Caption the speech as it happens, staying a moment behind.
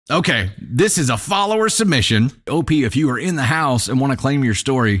Okay, this is a follower submission. OP, if you are in the house and want to claim your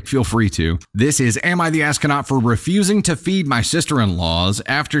story, feel free to. This is, am I the astronaut for refusing to feed my sister-in-laws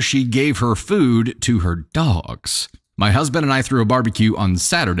after she gave her food to her dogs? My husband and I threw a barbecue on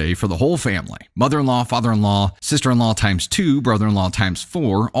Saturday for the whole family. Mother-in-law, father-in-law, sister-in-law times 2, brother-in-law times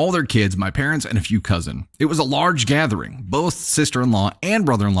 4, all their kids, my parents, and a few cousins. It was a large gathering. Both sister-in-law and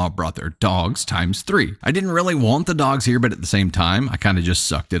brother-in-law brought their dogs times 3. I didn't really want the dogs here, but at the same time, I kind of just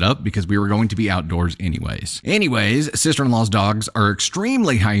sucked it up because we were going to be outdoors anyways. Sister-in-law's dogs are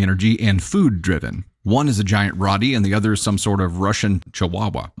extremely high energy and food-driven. One is a giant Rottie and the other is some sort of Russian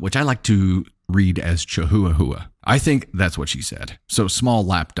Chihuahua, which I like to read as Chihuahua. I think that's what she said. So small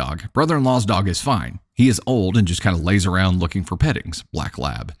lap dog. Brother-in-law's dog is fine. He is old and just kind of lays around looking for pettings. Black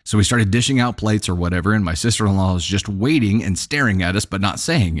lab. So we started dishing out plates or whatever, and my sister-in-law is just waiting and staring at us but not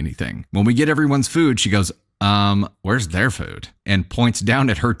saying anything. When we get everyone's food, she goes, where's their food? And points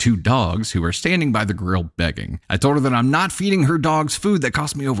down at her 2 dogs who are standing by the grill begging. I told her that I'm not feeding her dogs food that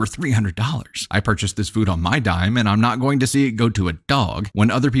cost me over $300. I purchased this food on my dime and I'm not going to see it go to a dog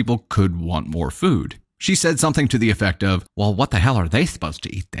when other people could want more food. She said something to the effect of, well, what the hell are they supposed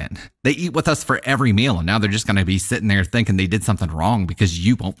to eat then? They eat with us for every meal, and now they're just going to be sitting there thinking they did something wrong because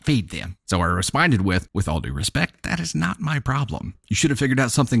you won't feed them. So I responded with all due respect, that is not my problem. You should have figured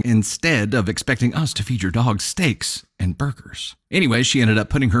out something instead of expecting us to feed your dogs steaks and burgers. Anyway, she ended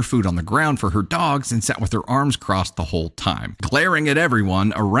up putting her food on the ground for her dogs and sat with her arms crossed the whole time, glaring at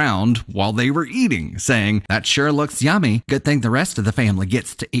everyone around while they were eating, saying, that sure looks yummy. Good thing the rest of the family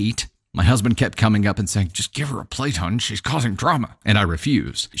gets to eat. My husband kept coming up and saying, just give her a plate, hon. She's causing drama. And I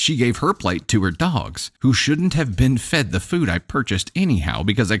refused. She gave her plate to her dogs, who shouldn't have been fed the food I purchased anyhow,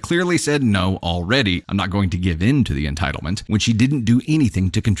 because I clearly said no already. I'm not going to give in to the entitlement when she didn't do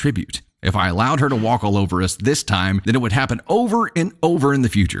anything to contribute. If I allowed her to walk all over us this time, then it would happen over and over in the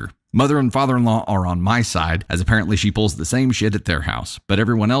future. Mother and father-in-law are on my side, as apparently she pulls the same shit at their house. But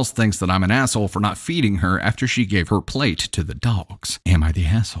everyone else thinks that I'm an asshole for not feeding her after she gave her plate to the dogs. Am I the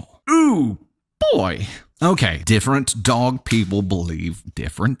asshole? Ooh, boy. Okay, different dog people believe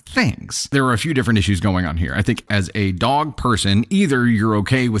different things. There are a few different issues going on here. I think as a dog person, either you're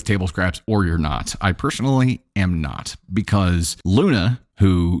okay with table scraps or you're not. I personally am not, because Luna,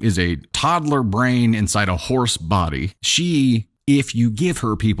 who is a toddler brain inside a horse body, she, if you give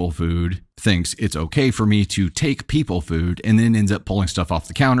her people food, thinks it's okay for me to take people food and then ends up pulling stuff off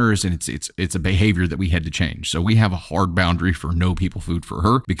the counters, and it's a behavior that we had to change. So we have a hard boundary for no people food for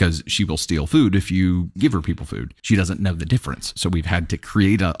her because she will steal food if you give her people food. She doesn't know the difference. So we've had to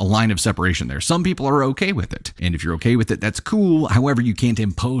create a line of separation there. Some people are okay with it. And if you're okay with it, that's cool. However, you can't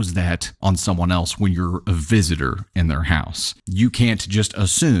impose that on someone else when you're a visitor in their house. You can't just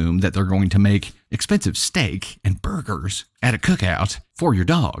assume that they're going to make expensive steak and burgers at a cookout for your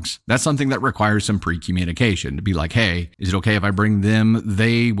dogs. That's something that requires some pre-communication to be like, hey, is it okay if I bring them?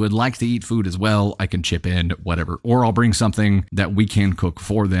 They would like to eat food as well. I can chip in, whatever. Or I'll bring something that we can cook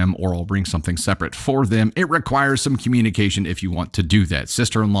for them, or I'll bring something separate for them. It requires some communication if you want to do that.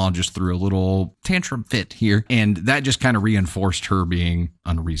 Sister-in-law just threw a little tantrum fit here, and that just kind of reinforced her being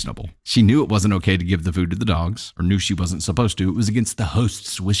unreasonable. She knew it wasn't okay to give the food to the dogs, or knew she wasn't supposed to. It was against the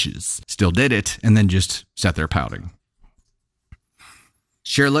host's wishes. Still did it, and then just sat there pouting.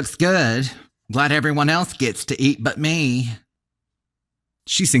 Sure looks good. Glad everyone else gets to eat but me.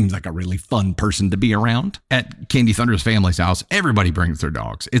 She seems like a really fun person to be around. At Candy Thunder's family's house, everybody brings their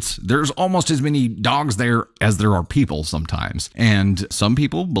dogs. There's almost as many dogs there as there are people sometimes. And some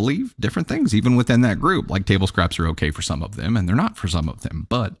people believe different things, even within that group. Like table scraps are okay for some of them, and they're not for some of them.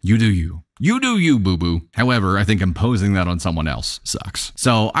 But you do you. You do you, boo-boo. However, I think imposing that on someone else sucks.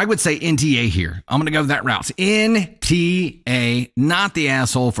 So I would say NTA here. I'm going to go that route. NTA, not the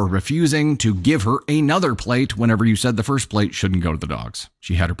asshole for refusing to give her another plate whenever you said the first plate shouldn't go to the dogs.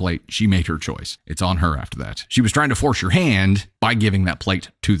 She had her plate. She made her choice. It's on her after that. She was trying to force your hand by giving that plate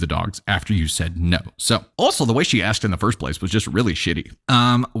to the dogs after you said no. So also the way she asked in the first place was just really shitty.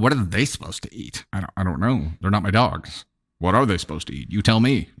 What are they supposed to eat? I don't know. They're not my dogs. What are they supposed to eat? You tell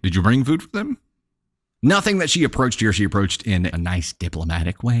me. Did you bring food for them? Nothing that she approached here, she approached in a nice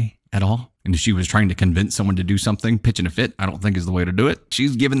diplomatic way at all. And if she was trying to convince someone to do something, pitching a fit, I don't think is the way to do it.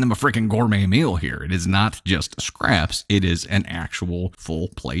 She's giving them a freaking gourmet meal here. It is not just scraps. It is an actual full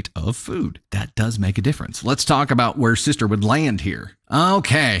plate of food. That does make a difference. Let's talk about where sister would land here.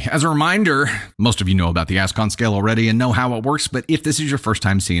 Okay, as a reminder, most of you know about the ascon scale already and know how it works, but if this is your first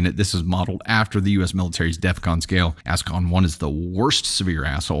time seeing it, this is modeled after the U.S. military's DEFCON scale. ascon 1 is the worst severe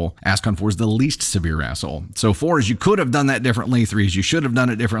asshole. ascon 4 is the least severe asshole. So 4 is you could have done that differently. 3 is you should have done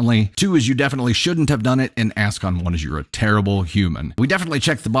it differently. 2 is you definitely shouldn't have done it, and ascon 1 is you're a terrible human. We definitely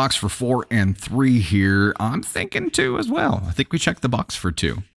checked the box for 4 and 3 here. I'm thinking 2 as well. I think we checked the box for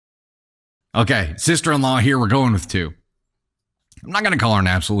 2. Okay, sister-in-law here, we're going with 2. I'm not going to call her an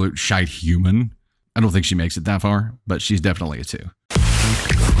absolute shite human. I don't think she makes it that far, but she's definitely a 2.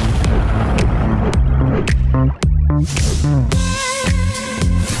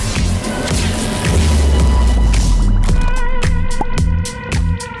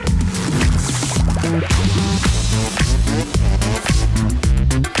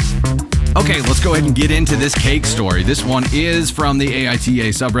 Okay, let's go ahead and get into this cake story. This one is from the AITA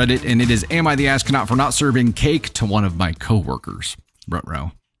subreddit, and it is, am I the astronaut for not serving cake to one of my coworkers?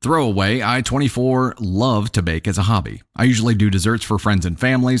 Ruh-roh. Throwaway, I, 24, love to bake as a hobby. I usually do desserts for friends and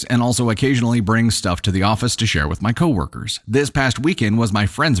families, and also occasionally bring stuff to the office to share with my coworkers. This past weekend was my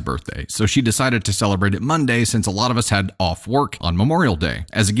friend's birthday, so she decided to celebrate it Monday since a lot of us had off work on Memorial Day.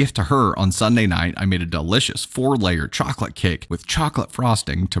 As a gift to her, on Sunday night, I made a delicious 4-layer chocolate cake with chocolate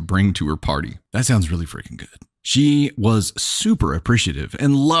frosting to bring to her party. That sounds really freaking good. She was super appreciative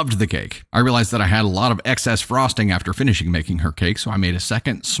and loved the cake. I realized that I had a lot of excess frosting after finishing making her cake, so I made a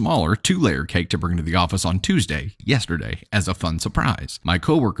second, smaller 2-layer cake to bring to the office on Tuesday, yesterday, as a fun surprise. My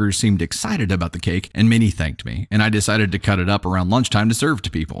coworkers seemed excited about the cake, and many thanked me, and I decided to cut it up around lunchtime to serve to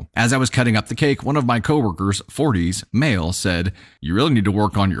people. As I was cutting up the cake, one of my coworkers, 40s, male, said, "You really need to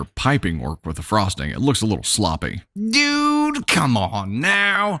work on your piping work with the frosting. It looks a little sloppy." Dude, come on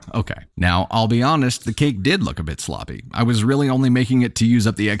now. Okay, now I'll be honest, the cake did look a bit sloppy. I was really only making it to use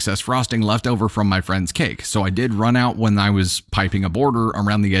up the excess frosting left over from my friend's cake, so I did run out when I was piping a border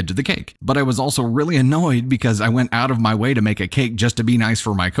around the edge of the cake. But I was also really annoyed because I went out of my way to make a cake just to be nice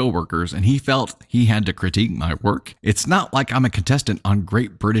for my coworkers, and he felt he had to critique my work. It's not like I'm a contestant on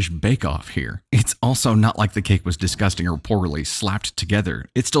Great British Bake Off here. It's also not like the cake was disgusting or poorly slapped together.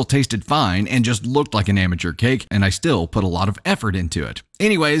 It still tasted fine and just looked like an amateur cake, and I still put a lot of effort into it.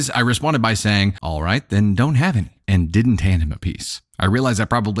 Anyways, I responded by saying, "All right, then don't have any," and didn't hand him a piece. I realized I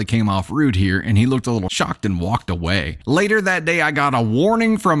probably came off rude here, and he looked a little shocked and walked away. Later that day, I got a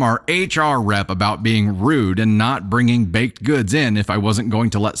warning from our HR rep about being rude and not bringing baked goods in if I wasn't going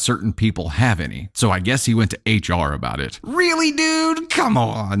to let certain people have any. So I guess he went to HR about it. Really, dude? Come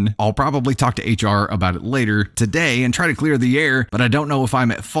on. I'll probably talk to HR about it later today and try to clear the air, but I don't know if I'm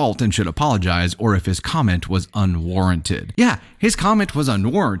at fault and should apologize or if his comment was unwarranted. Yeah, his comment was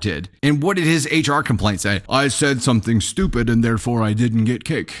unwarranted. And what did his HR complaint say? "I said something stupid and therefore I didn't get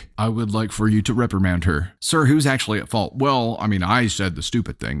cake. I would like for you to reprimand her." Sir, who's actually at fault? Well, I mean, I said the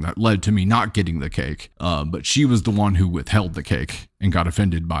stupid thing that led to me not getting the cake, but she was the one who withheld the cake and got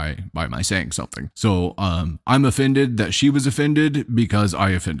offended by my saying something. So I'm offended that she was offended because I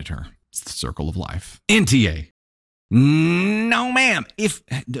offended her. It's the circle of life. NTA. No, ma'am. If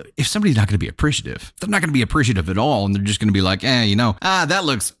somebody's not going to be appreciative, they're not going to be appreciative at all, and they're just going to be like, that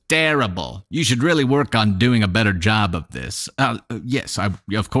looks terrible. You should really work on doing a better job of this. Yes,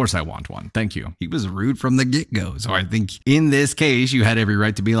 of course I want one. Thank you. He was rude from the get-go, so I think in this case, you had every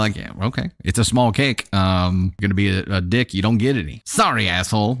right to be like, yeah, okay, it's a small cake. You're going to be a dick. You don't get any. Sorry,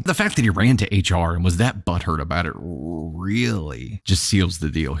 asshole. The fact that he ran to HR and was that butthurt about it really just seals the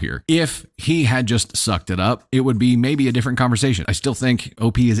deal here. If he had just sucked it up, it would be maybe a different conversation. I still think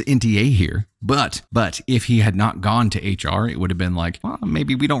OP is NTA here, but if he had not gone to HR, it would have been like, well,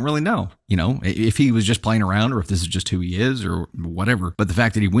 maybe we don't really know, if he was just playing around or if this is just who he is or whatever. But the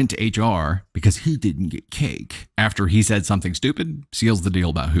fact that he went to HR because he didn't get cake after he said something stupid seals the deal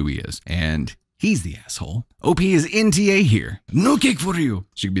about who he is. And he's the asshole. OP is NTA here. No cake for you.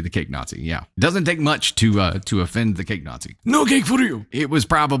 She could be the cake Nazi. Yeah. It doesn't take much to offend the cake Nazi. No cake for you. It was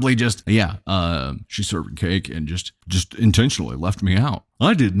probably just, she served cake and just intentionally left me out.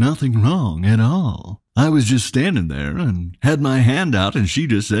 I did nothing wrong at all. I was just standing there and had my hand out and she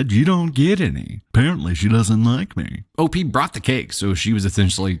just said, "You don't get any." Apparently she doesn't like me. OP brought the cake, so she was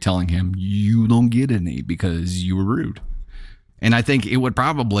essentially telling him, "You don't get any because you were rude." And I think it would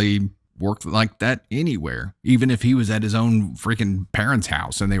probably work like that anywhere, even if he was at his own freaking parents'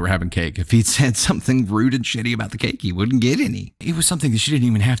 house and they were having cake. If he'd said something rude and shitty about the cake, he wouldn't get any. It was something that she didn't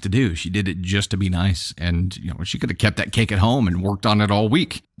even have to do. She did it just to be nice. And, she could have kept that cake at home and worked on it all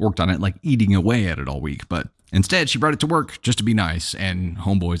week. Worked on it like eating away at it all week. But instead, she brought it to work just to be nice. And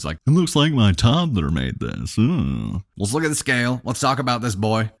homeboy's like, "It looks like my toddler made this." Let's look at the scale. Let's talk about this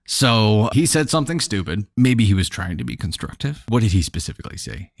boy. So he said something stupid. Maybe he was trying to be constructive. What did he specifically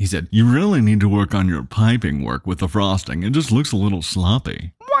say? He said, "You really need to work on your piping work with the frosting. It just looks a little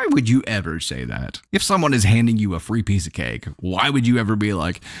sloppy." Why would you ever say that? If someone is handing you a free piece of cake, why would you ever be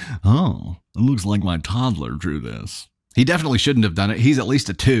like, "Oh, it looks like my toddler drew this"? He definitely shouldn't have done it. He's at least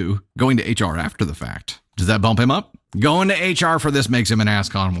a 2. Going to HR after the fact. Does that bump him up? Going to HR for this makes him an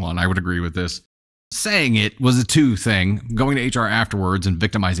ASCon 1. I would agree with this. Saying it was a 2 thing. Going to HR afterwards and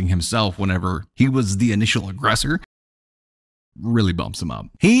victimizing himself whenever he was the initial aggressor really bumps him up.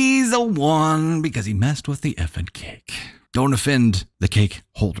 He's a 1 because he messed with the effing cake. Don't offend the cake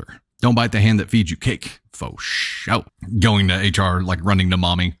holder. Don't bite the hand that feeds you cake. Faux show. Going to HR like running to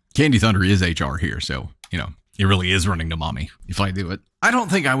mommy. Candy Thunder is HR here, so, it really is running to mommy if I do it. I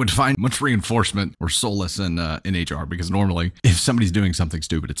don't think I would find much reinforcement or solace in HR because normally if somebody's doing something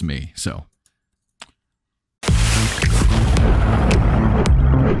stupid, it's me. So.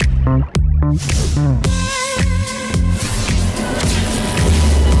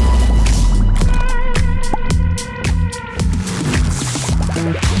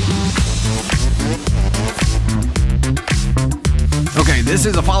 Okay, this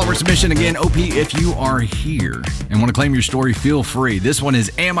is a follower submission again. OP, if you are here and want to claim your story, feel free. This one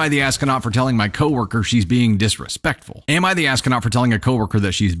is, am I the astronaut for telling my coworker she's being disrespectful? Am I the astronaut for telling a coworker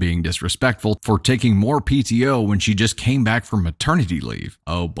that she's being disrespectful for taking more PTO when she just came back from maternity leave?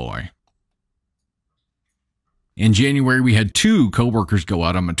 Oh boy. In January, we had 2 coworkers go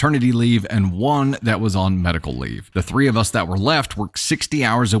out on maternity leave and 1 that was on medical leave. The 3 of us that were left worked 60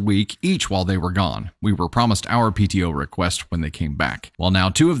 hours a week each while they were gone. We were promised our PTO request when they came back. Well, now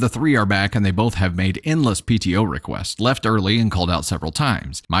 2 of the 3 are back and they both have made endless PTO requests, left early and called out several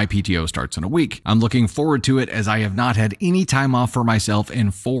times. My PTO starts in a week. I'm looking forward to it as I have not had any time off for myself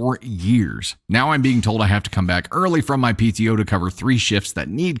in 4 years. Now I'm being told I have to come back early from my PTO to cover 3 shifts that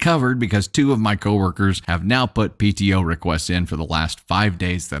need covered because 2 of my coworkers have now put PTO requests in for the last 5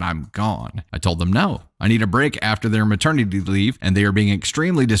 days that I'm gone. I told them no. I need a break after their maternity leave, and they are being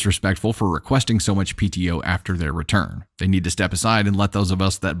extremely disrespectful for requesting so much PTO after their return. They need to step aside and let those of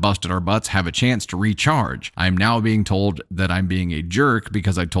us that busted our butts have a chance to recharge. I am now being told that I'm being a jerk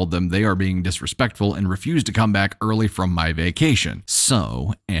because I told them they are being disrespectful and refused to come back early from my vacation.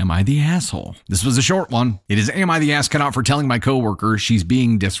 So, am I the asshole? This was a short one. It is, am I the astronaut for telling my coworker she's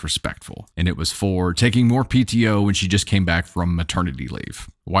being disrespectful? And it was for taking more PTO when she just came back from maternity leave.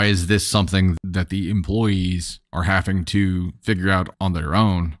 Why is this something that the employees are having to figure out on their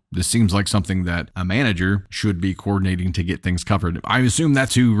own? This seems like something that a manager should be coordinating to get things covered. I assume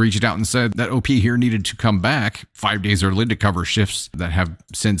that's who reached out and said that OP here needed to come back 5 days early to cover shifts that have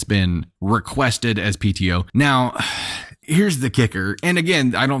since been requested as PTO. Now, here's the kicker. And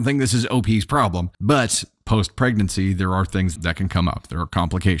again, I don't think this is OP's problem, but post-pregnancy, there are things that can come up. There are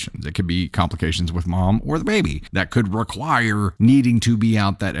complications. It could be complications with mom or the baby that could require needing to be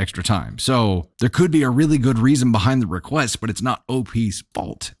out that extra time. So there could be a really good reason behind the request, but it's not OP's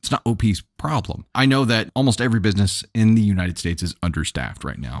fault. It's not OP's problem. I know that almost every business in the United States is understaffed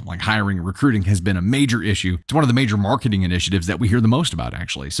right now. Like hiring and recruiting has been a major issue. It's one of the major marketing initiatives that we hear the most about,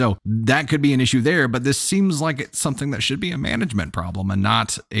 actually. So that could be an issue there, but this seems like it's something that should be a management problem and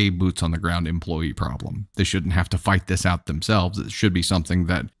not a boots on the ground employee problem. They shouldn't have to fight this out themselves. It should be something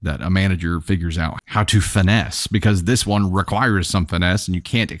that a manager figures out how to finesse, because this one requires some finesse and you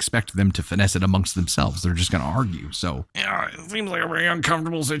can't expect them to finesse it amongst themselves. They're just going to argue. So yeah, it seems like a very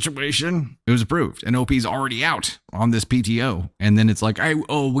uncomfortable situation. It was approved and OP's already out on this PTO. And then it's like,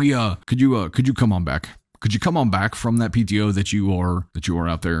 could you come on back? Could you come on back from that PTO that you are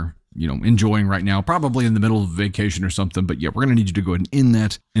out there, enjoying right now, probably in the middle of vacation or something. But yeah, we're going to need you to go ahead and end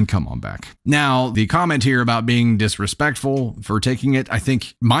that and come on back. Now, the comment here about being disrespectful for taking it, I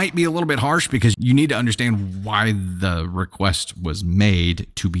think might be a little bit harsh because you need to understand why the request was made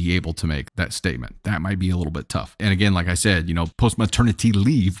to be able to make that statement. That might be a little bit tough. And again, like I said, post-maternity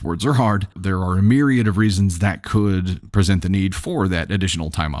leave, words are hard. There are a myriad of reasons that could present the need for that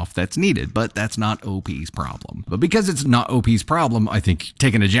additional time off that's needed, but that's not OP's problem. But because it's not OP's problem, I think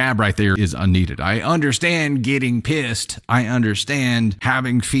taking a jab right there is unneeded. I understand getting pissed. I understand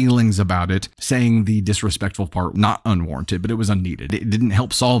having feelings about it, saying the disrespectful part, not unwarranted, but it was unneeded. It didn't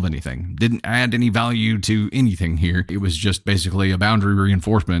help solve anything. Didn't add any value to anything here. It was just basically a boundary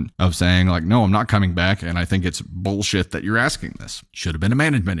reinforcement of saying like, no, I'm not coming back. And I think it's bullshit that you're asking this. Should have been a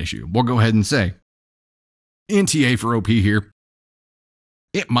management issue. We'll go ahead and say NTA for OP here.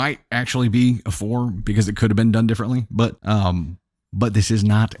 It might actually be a 4 because it could have been done differently, but But this is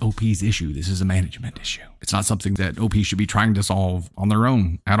not OP's issue. This is a management issue. It's not something that OP should be trying to solve on their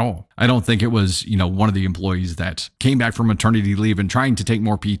own at all. I don't think it was, one of the employees that came back from maternity leave and trying to take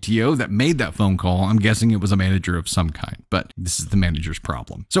more PTO that made that phone call. I'm guessing it was a manager of some kind, but this is the manager's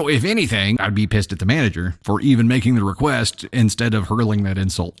problem. So if anything, I'd be pissed at the manager for even making the request instead of hurling that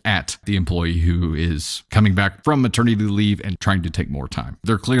insult at the employee who is coming back from maternity leave and trying to take more time.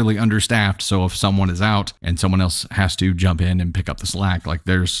 They're clearly understaffed, so if someone is out and someone else has to jump in and pick up the slack, like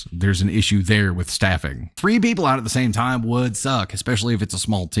there's an issue there with staffing. 3 people out at the same time would suck, especially if it's a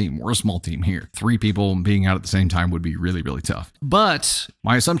small team. We're a small team here. 3 people being out at the same time would be really, really tough. But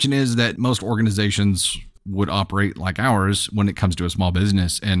my assumption is that most organizations would operate like ours when it comes to a small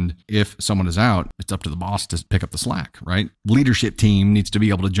business. And if someone is out, it's up to the boss to pick up the slack, right? Leadership team needs to be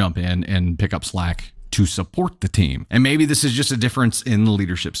able to jump in and pick up slack to support the team. And maybe this is just a difference in the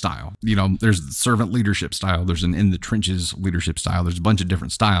leadership style. There's the servant leadership style. There's an in the trenches leadership style. There's a bunch of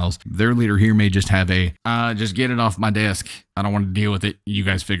different styles. Their leader here may just have a, just get it off my desk. I don't want to deal with it. You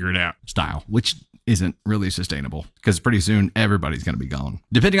guys figure it out style, which isn't really sustainable because pretty soon everybody's going to be gone.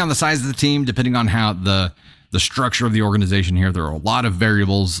 Depending on the size of the team, depending on how the structure of the organization here, there are a lot of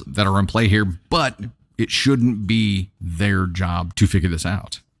variables that are in play here, but it shouldn't be their job to figure this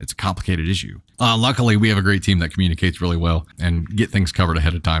out. It's a complicated issue. Luckily, we have a great team that communicates really well and get things covered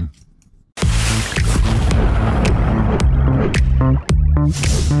ahead of time.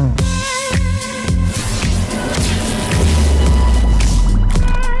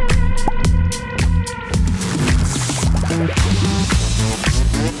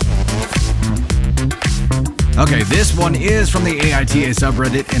 Okay, this one is from the AITA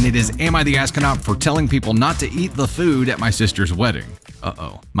subreddit, and it is, am I the astronaut for telling people not to eat the food at my sister's wedding?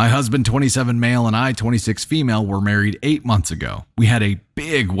 Uh-oh. My husband, 27 male, and I, 26 female, were married 8 months ago. We had a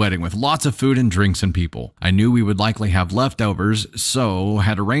big wedding with lots of food and drinks and people. I knew we would likely have leftovers, so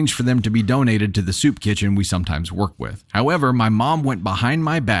had arranged for them to be donated to the soup kitchen we sometimes work with. However, my mom went behind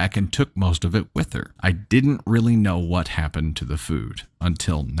my back and took most of it with her. I didn't really know what happened to the food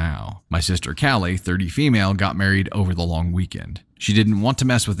until now. My sister Callie, 30 female, got married over the long weekend. She didn't want to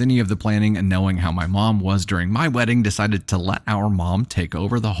mess with any of the planning, and knowing how my mom was during my wedding, decided to let our mom take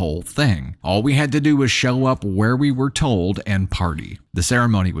over the whole thing. All we had to do was show up where we were told and party. The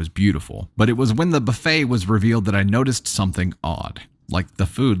ceremony was beautiful, but it was when the buffet was revealed that I noticed something odd. Like the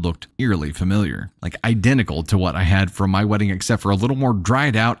food looked eerily familiar, like identical to what I had from my wedding except for a little more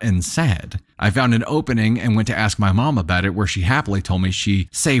dried out and sad. I found an opening and went to ask my mom about it, where she happily told me she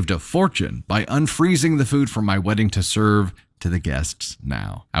saved a fortune by unfreezing the food from my wedding to serve to the guests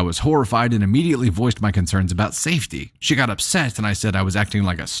now. I was horrified and immediately voiced my concerns about safety. She got upset and I said I was acting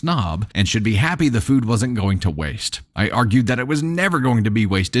like a snob and should be happy the food wasn't going to waste. I argued that it was never going to be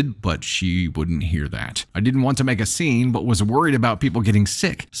wasted, but she wouldn't hear that. I didn't want to make a scene, but was worried about people getting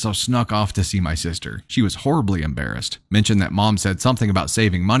sick, so snuck off to see my sister. She was horribly embarrassed. Mentioned that mom said something about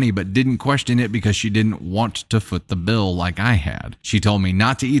saving money, but didn't question it because she didn't want to foot the bill like I had. She told me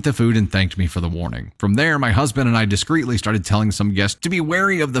not to eat the food and thanked me for the warning. From there, my husband and I discreetly started telling some guests to be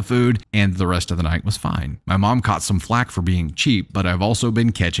wary of the food, and the rest of the night was fine. My mom caught some flack for being cheap, but I've also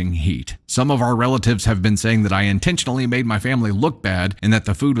been catching heat. Some of our relatives have been saying that I intentionally made my family look bad and that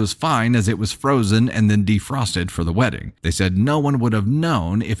the food was fine as it was frozen and then defrosted for the wedding. They said no one would have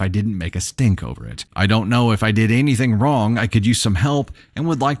known if I didn't make a stink over it. I don't know if I did anything wrong. I could use some help and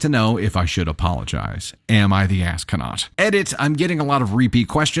would like to know if I should apologize. Am I the astronaut? Edit, I'm getting a lot of repeat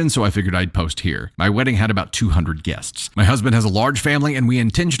questions, so I figured I'd post here. My wedding had about 200 guests. My husband has a large family and we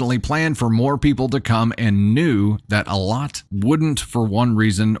intentionally planned for more people to come and knew that a lot wouldn't for one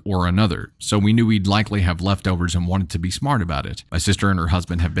reason or another. So we knew we'd likely have leftovers and wanted to be smart about it. My sister and her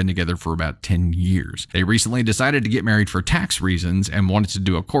husband have been together for about 10 years. They recently decided to get married for tax reasons and wanted to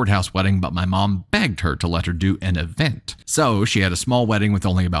do a courthouse wedding, but my mom begged her to let her do an event. So she had a small wedding with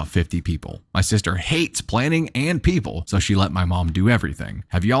only about 50 people. My sister hates planning and people, so she let my mom do everything.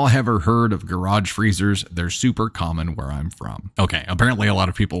 Have y'all ever heard of garage freezers? They're super common where I'm from. Okay, apparently a lot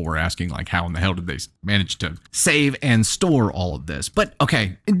of people were asking like how in the hell did they manage to save and store all of this? But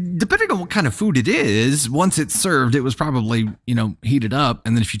okay, depending on what kind of food it is, once it's served, it was probably, heated up.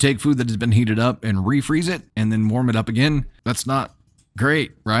 And then if you take food that has been heated up and refreeze it and then warm it up again, that's not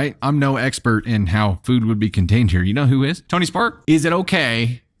great, right? I'm no expert in how food would be contained here. You know who is? Tony Spark? Is it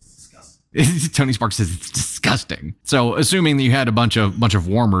okay? Tony Sparks says it's disgusting. So assuming that you had a bunch of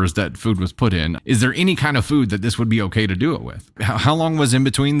warmers that food was put in, is there any kind of food that this would be okay to do it with? How long was in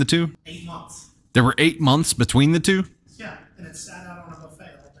between the two? 8 months. There were 8 months between the two? Yeah, and it sat out on a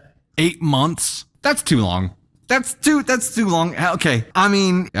buffet all day. 8 months? That's too long. That's too long. Okay. I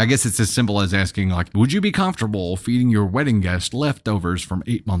mean, I guess it's as simple as asking, like, would you be comfortable feeding your wedding guest leftovers from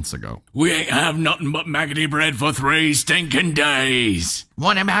 8 months ago? We ain't have nothing but maggoty bread for 3 stinking days.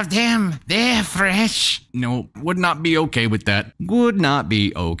 What about them? They're fresh. No, would not be okay with that. Would not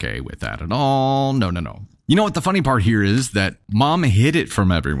be okay with that at all. No. You know what the funny part here is? That Mom hid it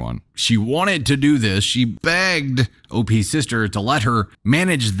from everyone. She wanted to do this. She begged OP's sister to let her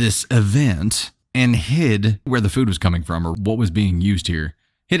manage this event and hid where the food was coming from or what was being used here.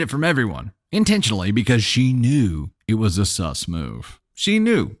 Hid it from everyone intentionally because she knew it was a sus move. She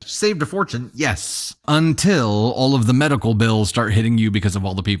knew. Saved a fortune, yes. Until all of the medical bills start hitting you because of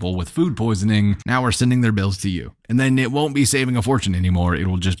all the people with food poisoning. Now we're sending their bills to you. And then it won't be saving a fortune anymore. It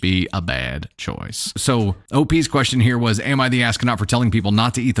will just be a bad choice. So OP's question here was, am I the astronaut for telling people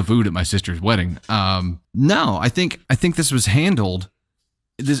not to eat the food at my sister's wedding? No, I think this was handled.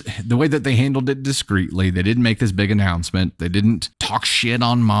 The way that they handled it discreetly. They didn't make this big announcement. They didn't talk shit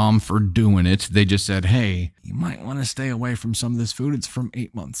on Mom for doing it. They just said, hey, you might want to stay away from some of this food. It's from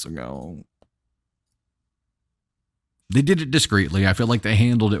 8 months ago. They did it discreetly. I feel like they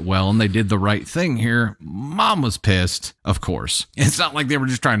handled it well and they did the right thing here. Mom was pissed, of course. It's not like they were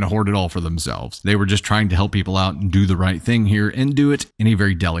just trying to hoard it all for themselves. They were just trying to help people out and do the right thing here and do it in a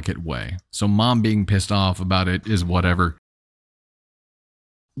very delicate way. So Mom being pissed off about it is whatever.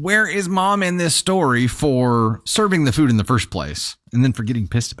 Where is Mom in this story for serving the food in the first place and then for getting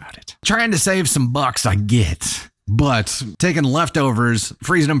pissed about it? Trying to save some bucks, I get. But taking leftovers,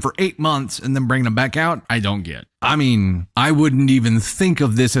 freezing them for 8 months and then bringing them back out, I don't get. I mean, I wouldn't even think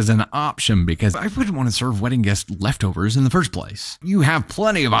of this as an option because I wouldn't want to serve wedding guests leftovers in the first place. You have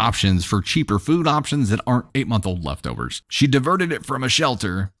plenty of options for cheaper food options that aren't 8-month-old leftovers. She diverted it from a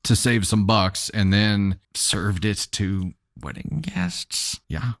shelter to save some bucks and then served it to wedding guests.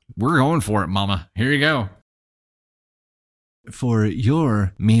 Yeah, we're going for it, Mama. Here you go. For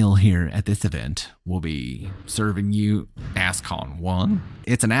your meal here at this event, we'll be serving you ascon 1.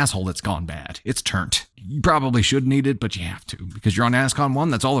 It's an asshole that's gone bad. It's turnt. You probably shouldn't eat it, but you have to because you're on ascon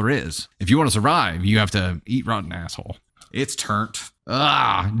 1. That's all there is. If you want to survive, you have to eat rotten asshole. It's turnt.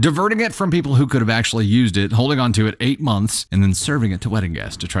 Diverting it from people who could have actually used it, holding on to it 8 months, and then serving it to wedding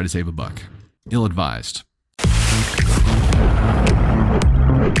guests to try to save a buck. Ill-advised.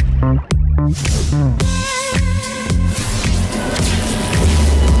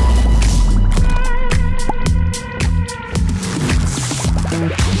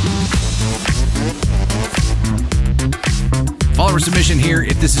 Follower submission here.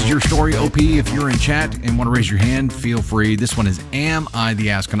 If this is your story, OP, if you're in chat and want to raise your hand, feel free. This one is, am I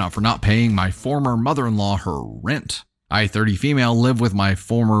the astronaut for not paying my former mother-in-law her rent? I, 30 female, live with my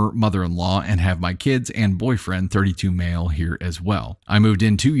former mother-in-law and have my kids and boyfriend, 32 male, here as well. I moved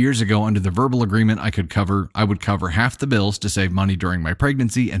in 2 years ago under the verbal agreement I would cover half the bills to save money during my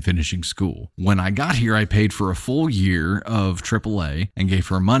pregnancy and finishing school. When I got here, I paid for a full year of AAA and gave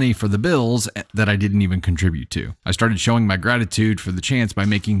her money for the bills that I didn't even contribute to. I started showing my gratitude for the chance by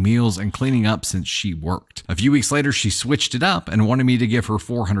making meals and cleaning up since she worked. A few weeks later, she switched it up and wanted me to give her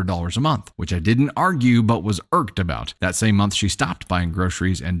 $400 a month, which I didn't argue but was irked about. That same month, she stopped buying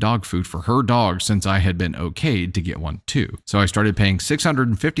groceries and dog food for her dog since I had been okayed to get one too. So I started paying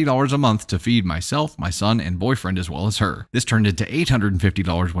 $650 a month to feed myself, my son, and boyfriend as well as her. This turned into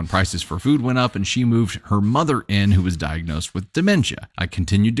 $850 when prices for food went up and she moved her mother in who was diagnosed with dementia. I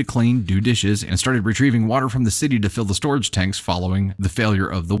continued to clean, do dishes, and started retrieving water from the city to fill the storage tanks following the failure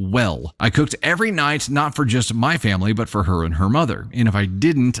of the well. I cooked every night, not for just my family, but for her and her mother. And if I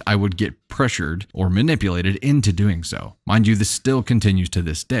didn't, I would get pressured or manipulated into doing so. Mind you, this still continues to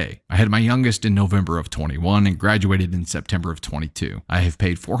this day. I had my youngest in November of 21 and graduated in September of 22. I have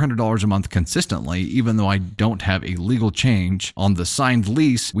paid $400 a month consistently, even though I don't have a legal change on the signed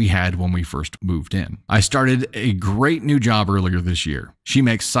lease we had when we first moved in. I started a great new job earlier this year. She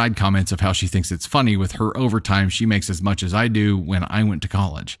makes side comments of how she thinks it's funny with her overtime. She makes as much as I do when I went to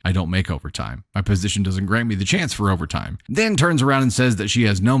college. I don't make overtime. My position doesn't grant me the chance for overtime. Then turns around and says that she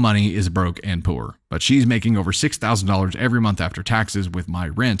has no money, is broke, and poor. But she's making over $6,000 every month after taxes with my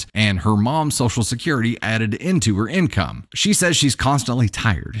rent and her mom's Social Security added into her income. She says she's constantly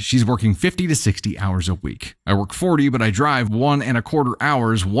tired. She's working 50 to 60 hours a week. I work 40, but I drive 1.25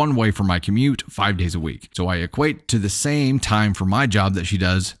 hours one way for my commute 5 days a week. So I equate to the same time for my job that she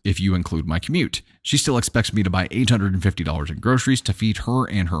does if you include my commute. She still expects me to buy $850 in groceries to feed her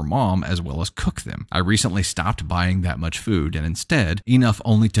and her mom as well as cook them. I recently stopped buying that much food and instead enough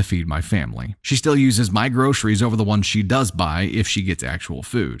only to feed my family. She still uses my groceries over the ones she does buy if she gets actual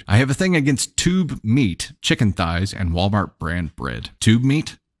food. I have a thing against tube meat, chicken thighs, and Walmart brand bread. Tube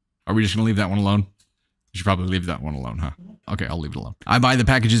meat? Are we just going to leave that one alone? should probably leave that one alone, huh? Okay, I'll leave it alone. I buy the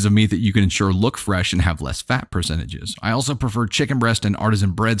packages of meat that you can ensure look fresh and have less fat percentages. I also prefer chicken breast and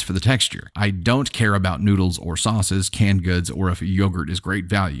artisan breads for the texture. I don't care about noodles or sauces, canned goods, or if yogurt is great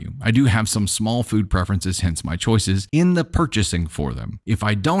value. I do have some small food preferences, hence my choices in the purchasing for them. If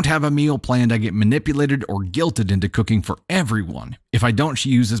I don't have a meal planned, I get manipulated or guilted into cooking for everyone. If I don't, she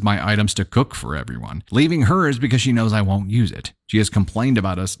uses my items to cook for everyone, leaving hers because she knows I won't use it. She has complained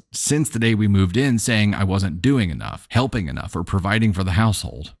about us since the day we moved in, saying I wasn't doing enough, helping enough, or providing for the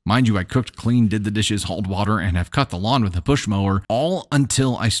household. Mind you, I cooked, cleaned, did the dishes, hauled water, and have cut the lawn with a push mower, all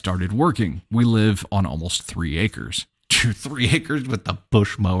until I started working. We live on almost 3 acres. 3 acres with the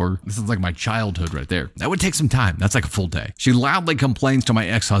push mower. This is like my childhood right there. That would take some time. That's like a full day. She loudly complains to my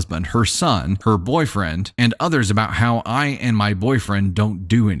ex-husband, her son, her boyfriend, and others about how I and my boyfriend don't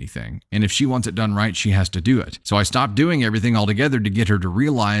do anything. And if she wants it done right, she has to do it. So I stopped doing everything altogether to get her to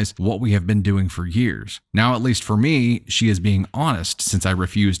realize what we have been doing for years. Now, at least for me, she is being honest since I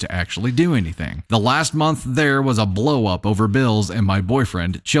refuse to actually do anything. The last month there was a blow up over bills and my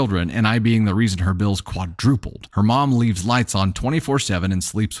boyfriend, children, and I being the reason her bills quadrupled. Her mom leaves lights on 24/7 and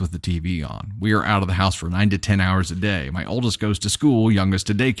sleeps with the TV on. We are out of the house for 9 to 10 hours a day. My oldest goes to school, youngest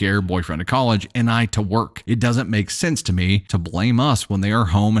to daycare, boyfriend to college, and I to work. It doesn't make sense to me to blame us when they are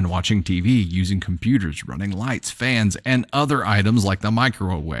home and watching TV, using computers, running lights, fans, and other items like the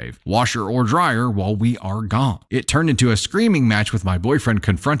microwave, washer, or dryer while we are gone. It turned into a screaming match with my boyfriend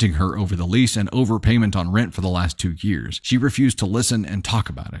confronting her over the lease and overpayment on rent for the last 2 years. She refused to listen and talk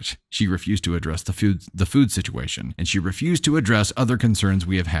about it. She refused to address the food situation, and she refused to address other concerns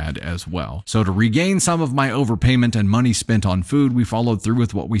we have had as well. So to regain some of my overpayment and money spent on food, we followed through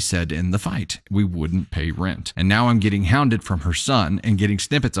with what we said in the fight. We wouldn't pay rent. And now I'm getting hounded from her son and getting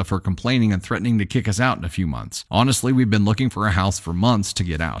snippets of her complaining and threatening to kick us out in a few months. Honestly, we've been looking for a house for months to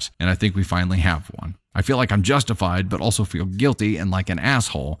get out, and I think we finally have one. I feel like I'm justified, but also feel guilty and like an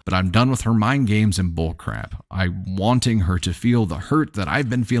asshole, but I'm done with her mind games and bullcrap. I'm wanting her to feel the hurt that I've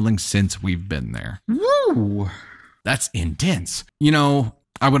been feeling since we've been there. Woo! That's intense. You know,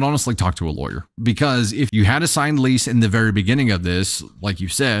 I would honestly talk to a lawyer, because if you had a signed lease in the very beginning of this, like you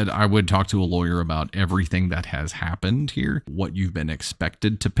said, I would talk to a lawyer about everything that has happened here, what you've been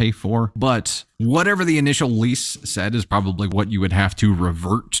expected to pay for. But whatever the initial lease said is probably what you would have to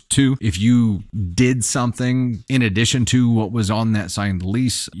revert to. If you did something in addition to what was on that signed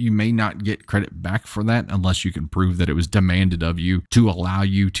lease, you may not get credit back for that unless you can prove that it was demanded of you to allow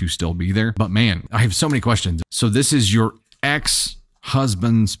you to still be there. But man, I have so many questions. So this is your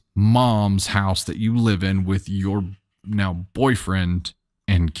ex-husband's mom's house that you live in with your now boyfriend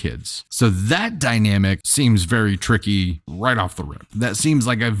and kids. So that dynamic seems very tricky right off the rip. That seems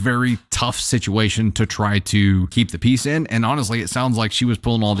like a very tough situation to try to keep the peace in. And honestly, it sounds like she was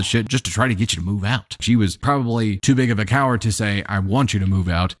pulling all this shit just to try to get you to move out. She was probably too big of a coward to say, I want you to move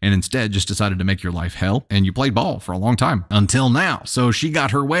out, and instead just decided to make your life hell. And you played ball for a long time until now. So she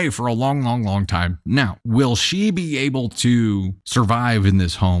got her way for a long time. Now, will she be able to survive in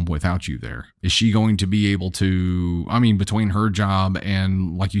this home without you there? Is she going to be able to, I mean, between her job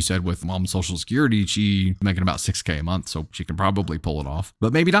and, like you said, with mom's Social Security, she's making about $6,000 a month, so she can probably pull it off,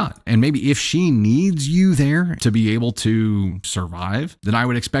 but maybe not. And maybe if she needs you there to be able to survive, then I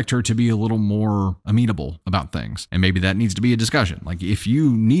would expect her to be a little more amenable about things. And maybe that needs to be a discussion. Like, if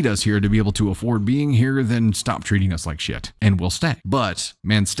you need us here to be able to afford being here, then stop treating us like shit and we'll stay. But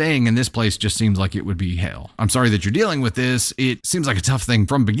man, staying in this place just seems like it would be hell. I'm sorry that you're dealing with this. It seems like a tough thing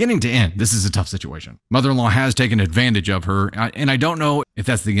from beginning to end. This is a tough situation. Mother-in-law has taken advantage of her, and I don't know if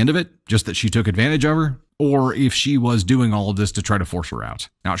that's the end of it, just that she took advantage of her, or if she was doing all of this to try to force her out.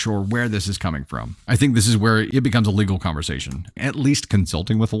 Not sure where this is coming from. I think this is where it becomes a legal conversation, at least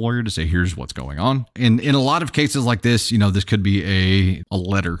consulting with a lawyer to say, here's what's going on. And in a lot of cases like this, you know, this could be a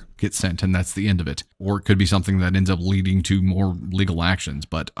letter gets sent and that's the end of it. Or it could be something that ends up leading to more legal actions.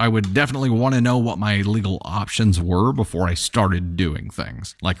 But I would definitely want to know what my legal options were before I started doing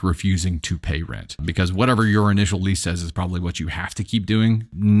things like refusing to pay rent, because whatever your initial lease says is probably what you have to keep doing.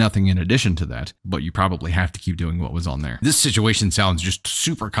 Nothing in addition to that, but you probably have to keep doing what was on there. This situation sounds just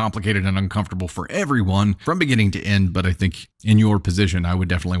super complicated and uncomfortable for everyone from beginning to end, but I think in your position, I would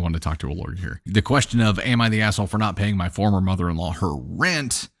definitely want to talk to a lawyer here. The question of, am I the asshole for not paying my former mother-in-law her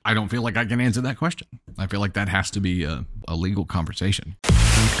rent? I don't feel like I can answer that question. I feel like that has to be a legal conversation.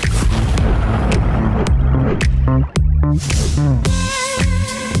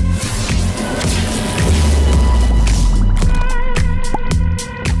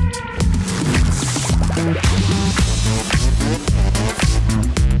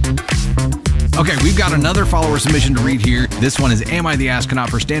 Okay, we've got another follower submission to read here. This one is, am I the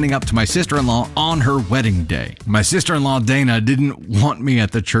astronaut for standing up to my sister-in-law on her wedding day? My sister-in-law Dana didn't want me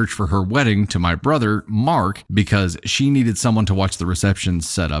at the church for her wedding to my brother Mark because she needed someone to watch the reception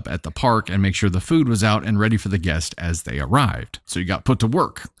set up at the park and make sure the food was out and ready for the guests as they arrived. So you got put to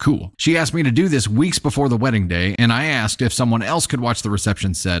work. Cool. She asked me to do this weeks before the wedding day, and I asked if someone else could watch the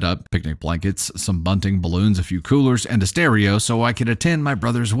reception set up, picnic blankets, some bunting, balloons, a few coolers, and a stereo so I could attend my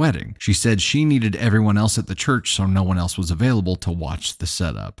brother's wedding. She said she needed everyone else at the church so no one else was available to watch the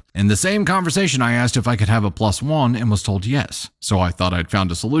setup. In the same conversation, I asked if I could have a +1 and was told yes. So I thought I'd found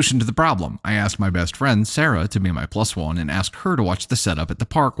a solution to the problem. I asked my best friend, Sarah, to be my +1 and asked her to watch the setup at the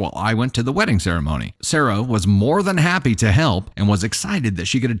park while I went to the wedding ceremony. Sarah was more than happy to help and was excited that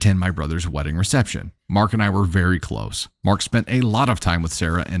she could attend my brother's wedding reception. Mark and I were very close. Mark spent a lot of time with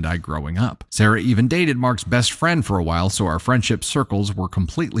Sarah and I growing up. Sarah even dated Mark's best friend for a while, so our friendship circles were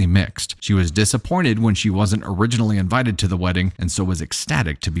completely mixed. She was disappointed when she wasn't originally invited to the wedding and so was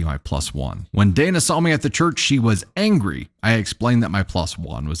ecstatic to be my +1. When Dana saw me at the church, she was angry. I explained that my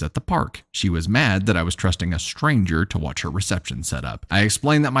 +1 was at the park. She was mad that I was trusting a stranger to watch her reception set up. I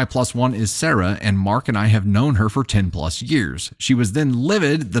explained that my +1 is Sarah and Mark and I have known her for 10+ years. She was then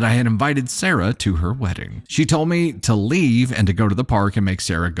livid that I had invited Sarah to her wedding. She told me to leave and to go to the park and make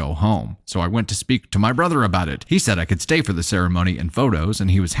Sarah go home. So I went to speak to my brother about it. He said I could stay for the ceremony and photos, and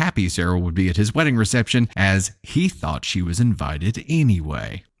he was happy Sarah would be at his wedding reception as he thought she was invited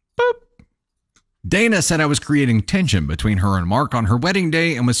anyway. Boop. Dana said I was creating tension between her and Mark on her wedding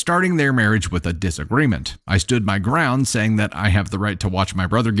day and was starting their marriage with a disagreement. I stood my ground, saying that I have the right to watch my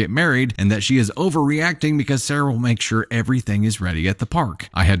brother get married and that she is overreacting because Sarah will make sure everything is ready at the park.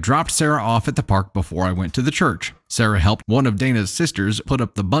 I had dropped Sarah off at the park before I went to the church. Sarah helped one of Dana's sisters put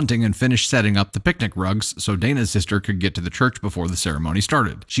up the bunting and finish setting up the picnic rugs so Dana's sister could get to the church before the ceremony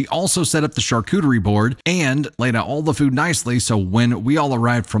started. She also set up the charcuterie board and laid out all the food nicely so when we all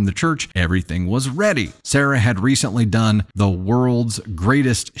arrived from the church, everything was ready. Sarah had recently done the world's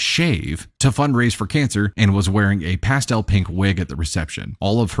greatest shave to fundraise for cancer and was wearing a pastel pink wig at the reception.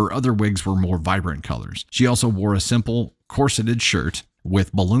 All of her other wigs were more vibrant colors. She also wore a simple corseted shirt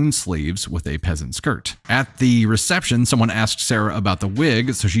with balloon sleeves with a peasant skirt. At the reception, someone asked Sarah about the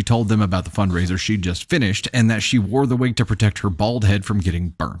wig, so she told them about the fundraiser she'd just finished and that she wore the wig to protect her bald head from getting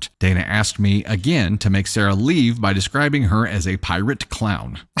burnt. Dana asked me again to make Sarah leave by describing her as a pirate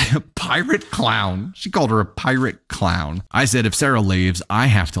clown. Pirate clown? She called her a pirate clown. I said if Sarah leaves, I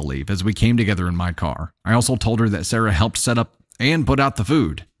have to leave as we came together in my car. I also told her that Sarah helped set up and put out the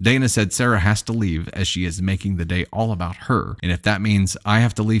food. Dana said Sarah has to leave as she is making the day all about her, and if that means I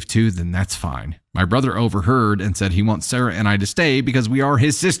have to leave too, then that's fine. My brother overheard and said he wants Sarah and I to stay because we are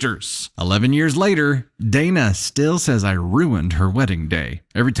his sisters. 11 years later, Dana still says I ruined her wedding day.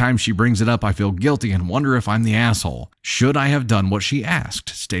 Every time she brings it up, I feel guilty and wonder if I'm the asshole. Should I have done what she asked,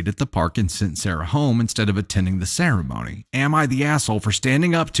 stayed at the park and sent Sarah home instead of attending the ceremony? Am I the asshole for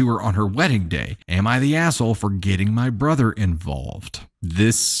standing up to her on her wedding day? Am I the asshole for getting my brother involved?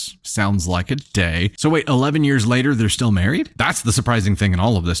 This sounds like a day. So wait, 11 years later, they're still married? That's the surprising thing in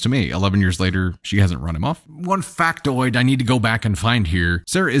all of this to me. 11 years later, she hasn't run him off. One factoid I need to go back and find here.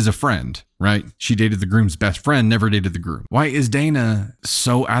 Sarah is a friend, right? She dated the groom's best friend, never dated the groom. Why is Dana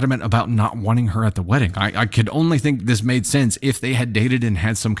so adamant about not wanting her at the wedding? I could only think this made sense if they had dated and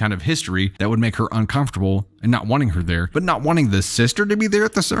had some kind of history that would make her uncomfortable and not wanting her there, but not wanting the sister to be there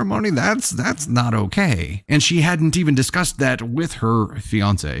at the ceremony, that's not okay. And she hadn't even discussed that with her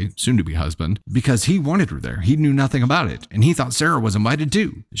fiance, soon-to-be husband, because he wanted her there. He knew nothing about it, and he thought Sarah was invited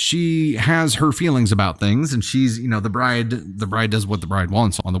too. She has her feelings about things, and she's, the bride does what the bride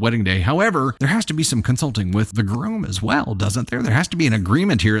wants on the wedding day. However, there has to be some consulting with the groom as well, doesn't there? There has to be an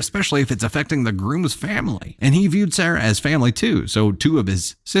agreement here, especially if it's affecting the groom's family. And he viewed Sarah as family too, so two of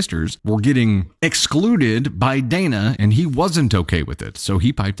his sisters were getting excluded by Dana, and he wasn't okay with it. So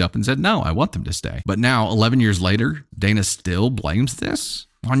he piped up and said, no, I want them to stay. But now, 11 years later, Dana still blames this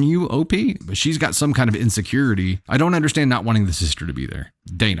on you, OP? But she's got some kind of insecurity. I don't understand not wanting the sister to be there.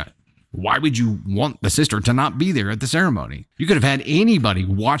 Dana, why would you want the sister to not be there at the ceremony? You could have had anybody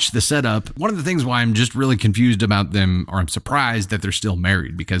watch the setup. One of the things why I'm just really confused about them, or I'm surprised that they're still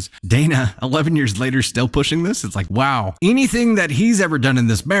married, because Dana, 11 years later, still pushing this. It's like, wow, anything that he's ever done in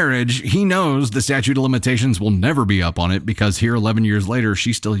this marriage, he knows the statute of limitations will never be up on it, because here 11 years later,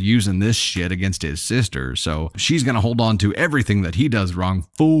 she's still using this shit against his sister. So she's going to hold on to everything that he does wrong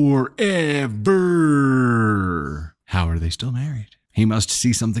forever. How are they still married? He must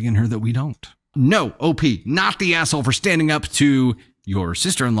see something in her that we don't. No, OP, not the asshole for standing up to your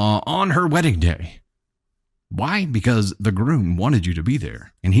sister-in-law on her wedding day. Why? Because the groom wanted you to be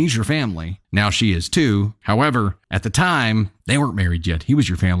there, and he's your family. Now she is too. However, at the time, they weren't married yet. He was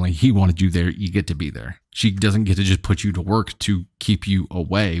your family. He wanted you there. You get to be there. She doesn't get to just put you to work to keep you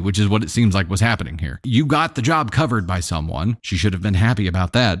away, which is what it seems like was happening here. You got the job covered by someone. She should have been happy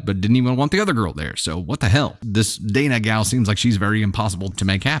about that, but didn't even want the other girl there. So what the hell? This Dana gal seems like she's very impossible to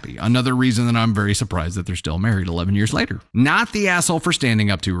make happy. Another reason that I'm very surprised that they're still married 11 years later. Not the asshole for standing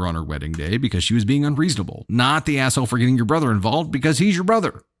up to her on her wedding day because she was being unreasonable. Not the asshole for getting your brother involved because he's your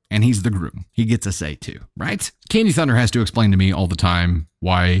brother. And he's the groom. He gets a say too, right? Candy Thunder has to explain to me all the time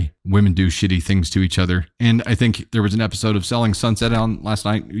why women do shitty things to each other. And I think there was an episode of Selling Sunset on last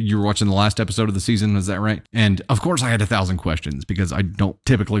night. You were watching the last episode of the season, is that right? And of course I had 1,000 questions because I don't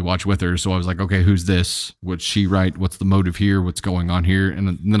typically watch with her. So I was like, okay, who's this? What's she right? What's the motive here? What's going on here?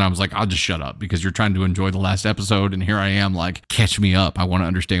 And then I was like, I'll just shut up because you're trying to enjoy the last episode. And here I am like, catch me up. I want to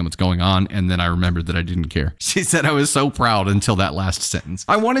understand what's going on. And then I remembered that I didn't care. She said I was so proud until that last sentence.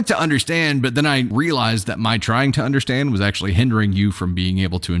 I wanted to understand, but then I realized that my trying to understand was actually hindering you from being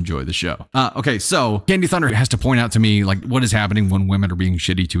able to enjoy the show. Okay, so Candy Thunder has to point out to me like what is happening when women are being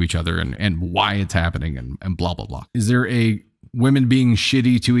shitty to each other and why it's happening and blah, blah, blah. Is there a women being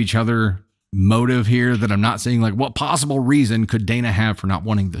shitty to each other motive here that I'm not seeing? Like, what possible reason could Dana have for not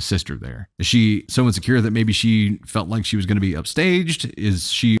wanting the sister there? Is she so insecure that maybe she felt like she was going to be upstaged?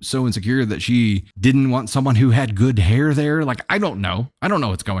 Is she so insecure that she didn't want someone who had good hair there? Like, I don't know. I don't know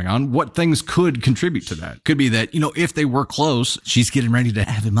what's going on. What things could contribute to that? Could be that, if they were close, she's getting ready to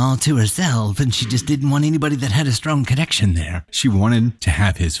have him all to herself and she just didn't want anybody that had a strong connection there. She wanted to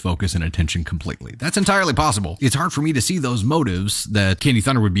have his focus and attention completely. That's entirely possible. It's hard for me to see those motives that Candy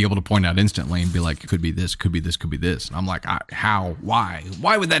Thunder would be able to point out instantly and be like, it could be this, could be this, could be this. And I'm like, how? Why?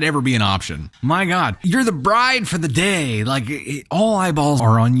 Why would that ever be an option? My God, you're the bride for the day. Like, all eyeballs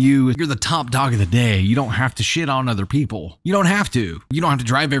are on you. You're the top dog of the day. You don't have to shit on other people. You don't have to. You don't have to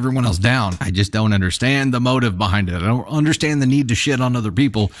drive everyone else down. I just don't understand the motive behind it. I don't understand the need to shit on other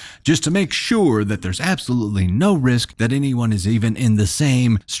people just to make sure that there's absolutely no risk that anyone is even in the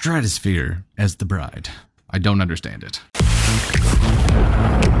same stratosphere as the bride. I don't understand it.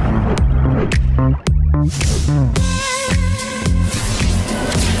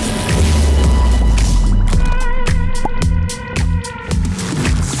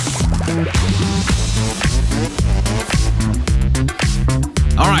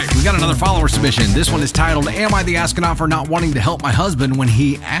 All right, we got another follower submission. This one is titled, Am I the Astronaut for Not Wanting to Help My Husband When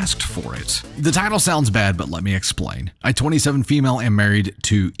He Asked for It? The title sounds bad, but let me explain. I, 27 female, am married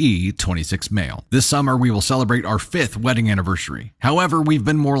to E, 26 male. This summer, we will celebrate our 5th wedding anniversary. However, we've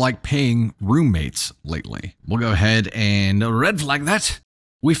been more like paying roommates lately. We'll go ahead and red flag that.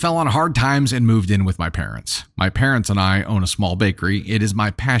 We fell on hard times and moved in with my parents. My parents and I own a small bakery. It is my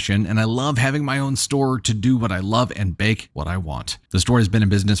passion, and I love having my own store to do what I love and bake what I want. The store has been in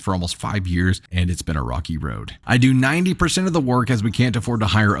business for almost 5 years, and it's been a rocky road. I do 90% of the work as we can't afford to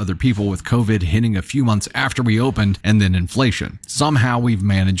hire other people with COVID hitting a few months after we opened and then inflation. Somehow we've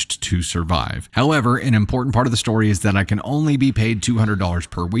managed to survive. However, an important part of the story is that I can only be paid $200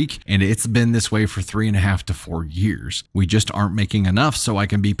 per week, and it's been this way for 3.5 to 4 years. We just aren't making enough, so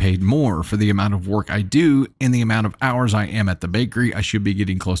I can be paid more for the amount of work I do and the amount of hours I am at the bakery. I should be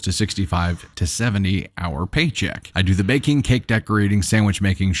getting close to 65 to 70 hour paycheck. I do the baking, cake decorating, sandwich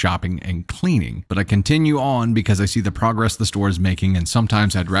making, shopping, and cleaning, but I continue on because I see the progress the store is making, and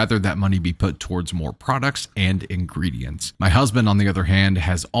sometimes I'd rather that money be put towards more products and ingredients. My husband, on the other hand,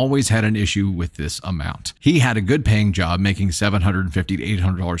 has always had an issue with this amount. He had a good paying job making $750 to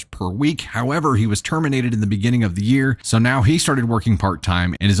 $800 per week. However, he was terminated in the beginning of the year, so now he started working part-time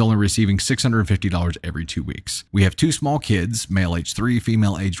and is only receiving $650 every 2 weeks. We have 2 small kids, male age 3,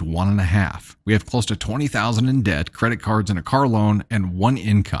 female age 1.5. We have close to $20,000 in debt, credit cards, and a car loan, and 1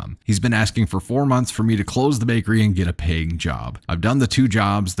 income. He's been asking for 4 months for me to close the bakery and get a paying job. I've done the 2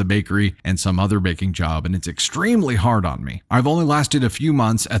 jobs, the bakery and some other baking job, and it's extremely hard on me. I've only lasted a few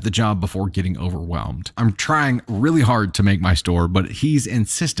months at the job before getting overwhelmed. I'm trying really hard to make my store, but he's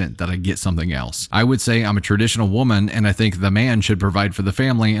insistent that I get something else. I would say I'm a traditional woman, and I think the man should provide for the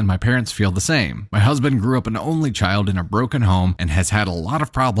family, and my parents feel the same. My husband grew up an only child in a broken home and has had a lot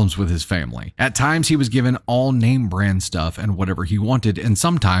of problems with his family. At times he was given all name brand stuff and whatever he wanted, and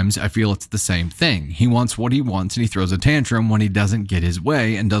sometimes I feel it's the same thing. He wants what he wants and he throws a tantrum when he doesn't get his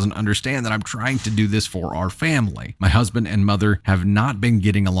way and doesn't understand that I'm trying to do this for our family. My husband and mother have not been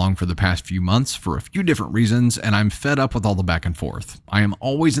getting along for the past few months for a few different reasons, and I'm fed up with all the back and forth. I am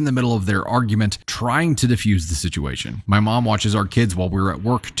always in the middle of their argument trying to diffuse the situation. My mom watches our kids while we're longer at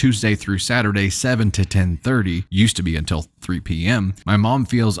work Tuesday through Saturday, 7 to 10:30, used to be until 3 p.m., my mom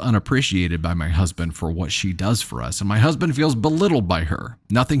feels unappreciated by my husband for what she does for us, and my husband feels belittled by her.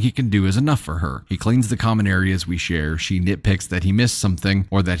 Nothing he can do is enough for her. He cleans the common areas we share. She nitpicks that he missed something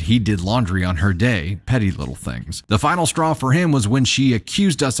or that he did laundry on her day, petty little things. The final straw for him was when she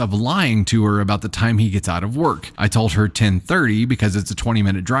accused us of lying to her about the time he gets out of work. I told her 10:30 because it's a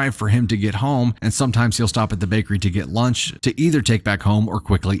 20-minute drive for him to get home, and sometimes he'll stop at the bakery to get lunch to either take back home or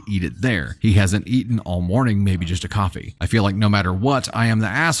quickly eat it there. He hasn't eaten all morning, maybe just a coffee. I feel like no matter what, I am the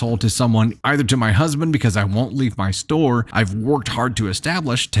asshole to someone, either to my husband because I won't leave my store I've worked hard to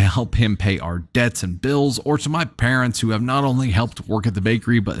establish to help him pay our debts and bills, or to my parents who have not only helped work at the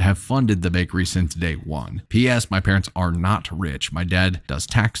bakery but have funded the bakery since day one. P.S. My parents are not rich. My dad does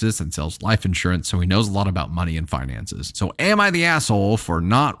taxes and sells life insurance, so he knows a lot about money and finances. So am I the asshole for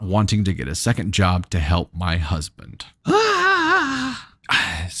not wanting to get a second job to help my husband?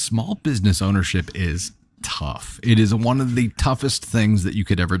 Small business ownership is tough. It is one of the toughest things that you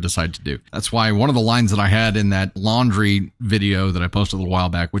could ever decide to do. That's why one of the lines that I had in that laundry video that I posted a little while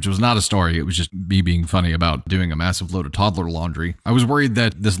back, which was not a story, it was just me being funny about doing a massive load of toddler laundry. I was worried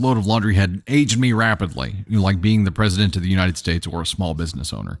that this load of laundry had aged me rapidly, like being the president of the United States or a small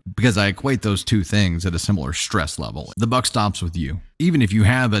business owner, because I equate those two things at a similar stress level. The buck stops with you. Even if you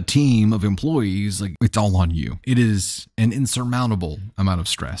have a team of employees, like, it's all on you. It is an insurmountable amount of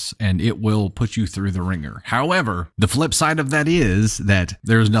stress, and it will put you through the ringer. However, the flip side of that is that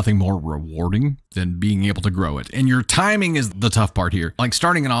there's nothing more rewarding than being able to grow it. And your timing is the tough part here. Like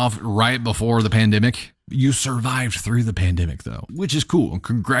starting it off right before the pandemic. You survived through the pandemic, though, which is cool.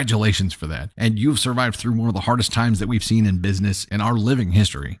 Congratulations for that. And you've survived through one of the hardest times that we've seen in business in our living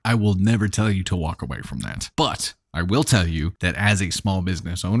history. I will never tell you to walk away from that. But I will tell you that as a small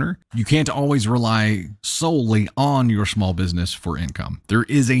business owner, you can't always rely solely on your small business for income. There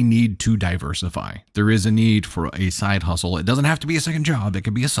is a need to diversify. There is a need for a side hustle. It doesn't have to be a second job. It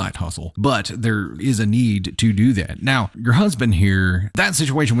could be a side hustle, but there is a need to do that. Now, your husband here, that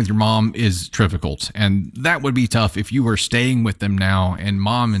situation with your mom is difficult, and that would be tough if you were staying with them now and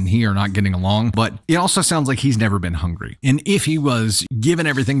mom and he are not getting along, but it also sounds like he's never been hungry. And if he was given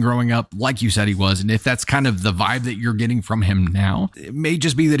everything growing up, like you said he was, and if that's kind of the vibe that you're getting from him now, it may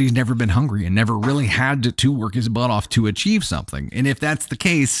just be that he's never been hungry and never really had to work his butt off to achieve something. And if that's the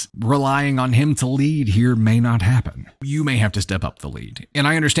case, relying on him to lead here may not happen. You may have to step up the lead. And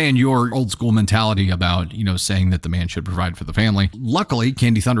I understand your old school mentality about, saying that the man should provide for the family. Luckily,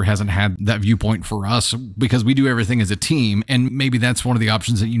 Candy Thunder hasn't had that viewpoint for us because we do everything as a team. And maybe that's one of the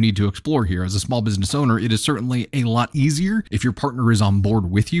options that you need to explore here. As a small business owner, it is certainly a lot easier if your partner is on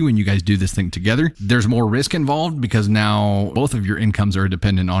board with you and you guys do this thing together. There's more risk involved because now both of your incomes are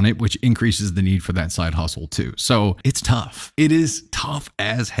dependent on it, which increases the need for that side hustle too. So it's tough. It is tough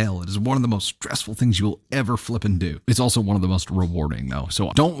as hell. It is one of the most stressful things you'll ever flip and do. It's also one of the most rewarding though.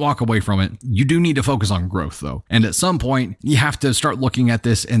 So don't walk away from it. You do need to focus on growth though. And at some point you have to start looking at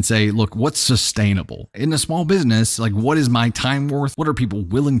this and say, look, what's sustainable in a small business? Like, what is my time worth? What are people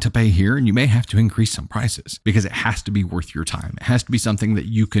willing to pay here? And you may have to increase some prices because it has to be worth your time. It has to be something that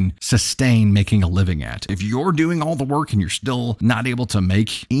you can sustain making a living at. If you're doing all the work and you're still not able to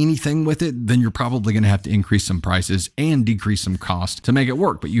make anything with it, then you're probably going to have to increase some prices and decrease some cost to make it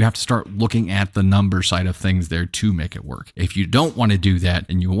work. But you have to start looking at the number side of things there to make it work. If you don't want to do that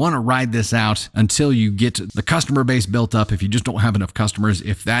and you want to ride this out until you get the customer base built up, if you just don't have enough customers,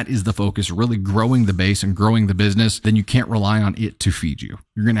 if that is the focus, really growing the base and growing the business, then you can't rely on it to feed you.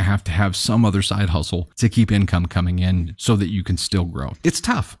 You're going to have some other side hustle to keep income coming in so that you can still grow. It's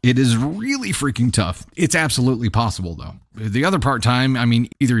tough. It is really freaking tough. It's absolutely possible though. The other part-time,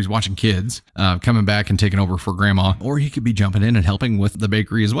 either he's watching kids, coming back and taking over for grandma, or he could be jumping in and helping with the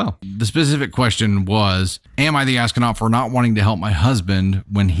bakery as well. The specific question was, am I the astronaut for not wanting to help my husband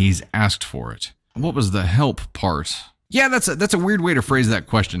when he's asked for it? What was the help part? Yeah, that's a weird way to phrase that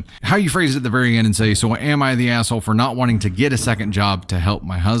question. How you phrase it at the very end and say, so am I the asshole for not wanting to get a second job to help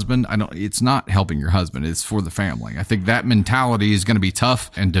my husband? It's not helping your husband. It's for the family. I think that mentality is going to be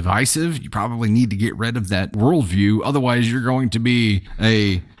tough and divisive. You probably need to get rid of that worldview. Otherwise, you're going to be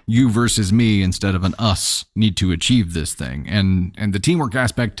a you versus me instead of an us need to achieve this thing. And the teamwork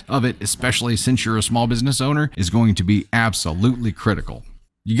aspect of it, especially since you're a small business owner, is going to be absolutely critical.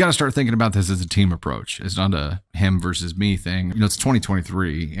 You got to start thinking about this as a team approach. It's not a him versus me thing. It's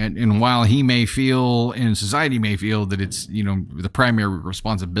 2023. And while he may feel, and society may feel that it's, the primary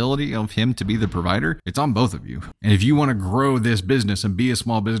responsibility of him to be the provider, it's on both of you. And if you want to grow this business and be a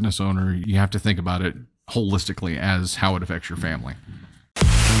small business owner, you have to think about it holistically as how it affects your family.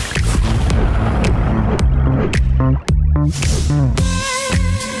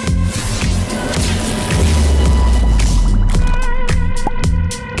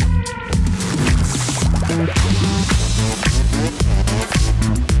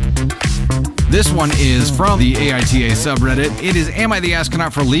 This one is from the AITA subreddit. It is, am I the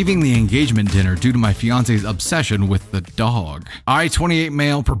astronaut for leaving the engagement dinner due to my fiance's obsession with the dog? I, 28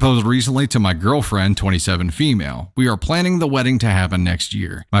 male, proposed recently to my girlfriend, 27 female. We are planning the wedding to happen next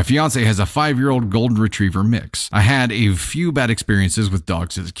year. My fiance has a 5-year-old golden retriever mix. I had a few bad experiences with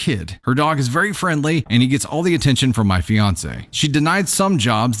dogs as a kid. Her dog is very friendly and he gets all the attention from my fiance. She denied some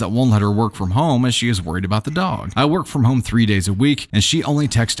jobs that won't let her work from home as she is worried about the dog. I work from home 3 days a week and she only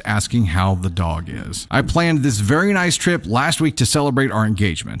texts asking how the dog is. I planned this very nice trip last week to celebrate our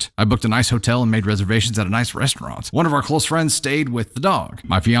engagement. I booked a nice hotel and made reservations at a nice restaurant. One of our close friends stayed with the dog.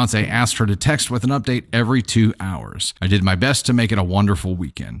 My fiance asked her to text with an update every 2 hours. I did my best to make it a wonderful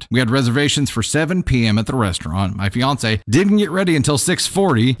weekend. We had reservations for 7 p.m. at the restaurant. My fiance didn't get ready until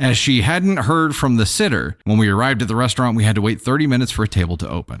 6:40 as she hadn't heard from the sitter. When we arrived at the restaurant, we had to wait 30 minutes for a table to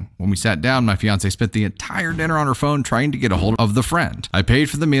open. When we sat down, my fiance spent the entire dinner on her phone trying to get a hold of the friend. I paid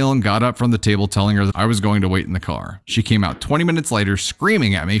for the meal and got up from the table telling her that I was going to wait in the car. She came out 20 minutes later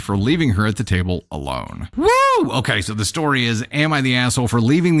screaming at me for leaving her at the table alone. Woo! Okay, so the story is, am I the asshole for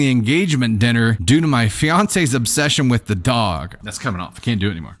leaving the engagement dinner due to my fiance's obsession with the dog? That's coming off. I can't do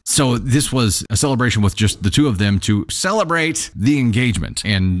it anymore. So this was a celebration with just the two of them to celebrate the engagement,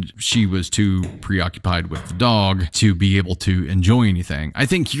 and she was too preoccupied with the dog to be able to enjoy anything. I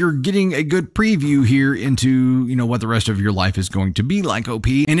think you're getting a good preview here into, what the rest of your life is going to be like, OP.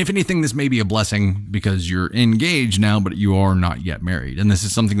 And if anything, this may be a blessing because you're engaged now, but you are not yet married. And this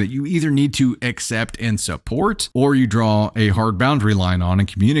is something that you either need to accept and support, or you draw a hard boundary line on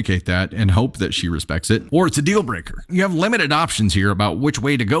and communicate that and hope that she respects it, or it's a deal breaker. You have limited options here about which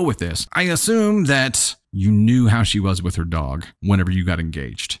way to go with this. I assume that you knew how she was with her dog whenever you got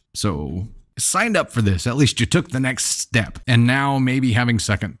engaged. So signed up for this. At least you took the next step. And now maybe having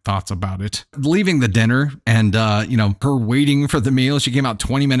second thoughts about it. Leaving the dinner and, her waiting for the meal. She came out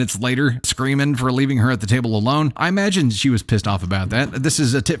 20 minutes later screaming for leaving her at the table alone. I imagine she was pissed off about that. This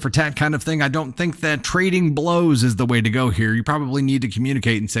is a tit for tat kind of thing. I don't think that trading blows is the way to go here. You probably need to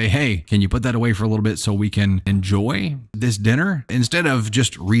communicate and say, hey, can you put that away for a little bit so we can enjoy this dinner? Instead of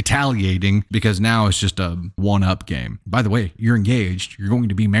just retaliating, because now it's just a one-up game. By the way, you're engaged. You're going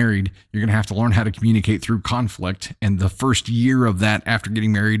to be married. You're going to have to learn how to communicate through conflict. And the first year of that after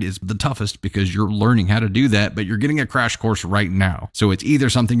getting married is the toughest because you're learning how to do that, but you're getting a crash course right now. So it's either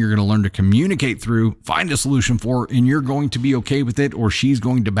something you're going to learn to communicate through, find a solution for, and you're going to be okay with it, or she's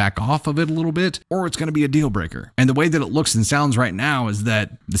going to back off of it a little bit, or it's going to be a deal breaker. And the way that it looks and sounds right now is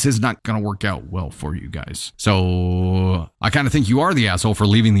that this is not going to work out well for you guys. So I kind of think you are the asshole for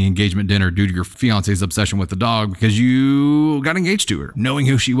leaving the engagement dinner due to your fiance's obsession with the dog because you got engaged to her, knowing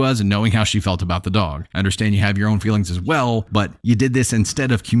who she was and knowing how she felt about the dog. I understand you have your own feelings as well, but you did this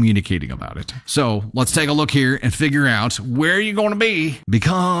instead of communicating about it. So let's take a look here and figure out where you're going to be,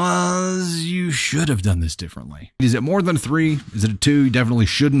 because you should have done this differently. Is it more than a 3? Is it a 2? You definitely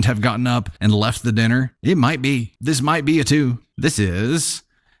shouldn't have gotten up and left the dinner. It might be. This might be a 2. This is,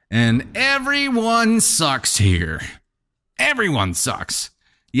 and everyone sucks here. Everyone sucks.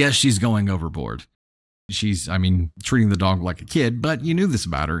 Yes, she's going overboard. She's, treating the dog like a kid, but you knew this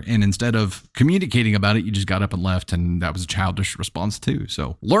about her. And instead of communicating about it, you just got up and left. And that was a childish response too.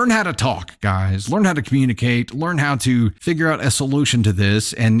 So learn how to talk, guys. Learn how to communicate. Learn how to figure out a solution to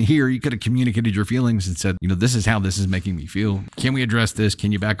this. And here you could have communicated your feelings and said, this is how this is making me feel. Can we address this?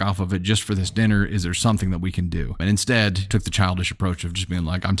 Can you back off of it just for this dinner? Is there something that we can do? And instead took the childish approach of just being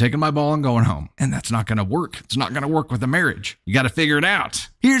like, I'm taking my ball and going home. And that's not going to work. It's not going to work with a marriage. You got to figure it out.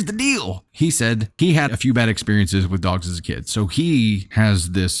 Here's the deal. He said he had a few bad experiences with dogs as a kid. So he has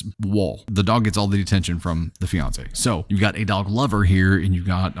this wall. The dog gets all the attention from the fiance. So you've got a dog lover here, and you've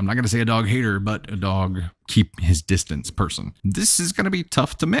got, I'm not going to say a dog hater, but a dog keep his distance person. This is going to be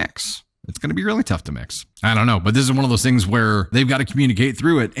tough to mix. It's going to be really tough to mix. I don't know, but this is one of those things where they've got to communicate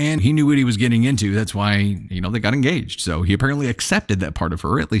through it, and he knew what he was getting into. That's why, they got engaged. So he apparently accepted that part of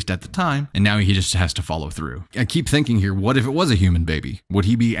her, at least at the time, and now he just has to follow through. I keep thinking here, what if it was a human baby? Would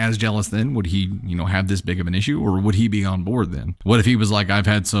he be as jealous then? Would he, have this big of an issue, or would he be on board then? What if he was like, I've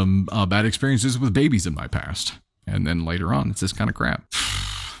had some bad experiences with babies in my past, and then later on, it's this kind of crap.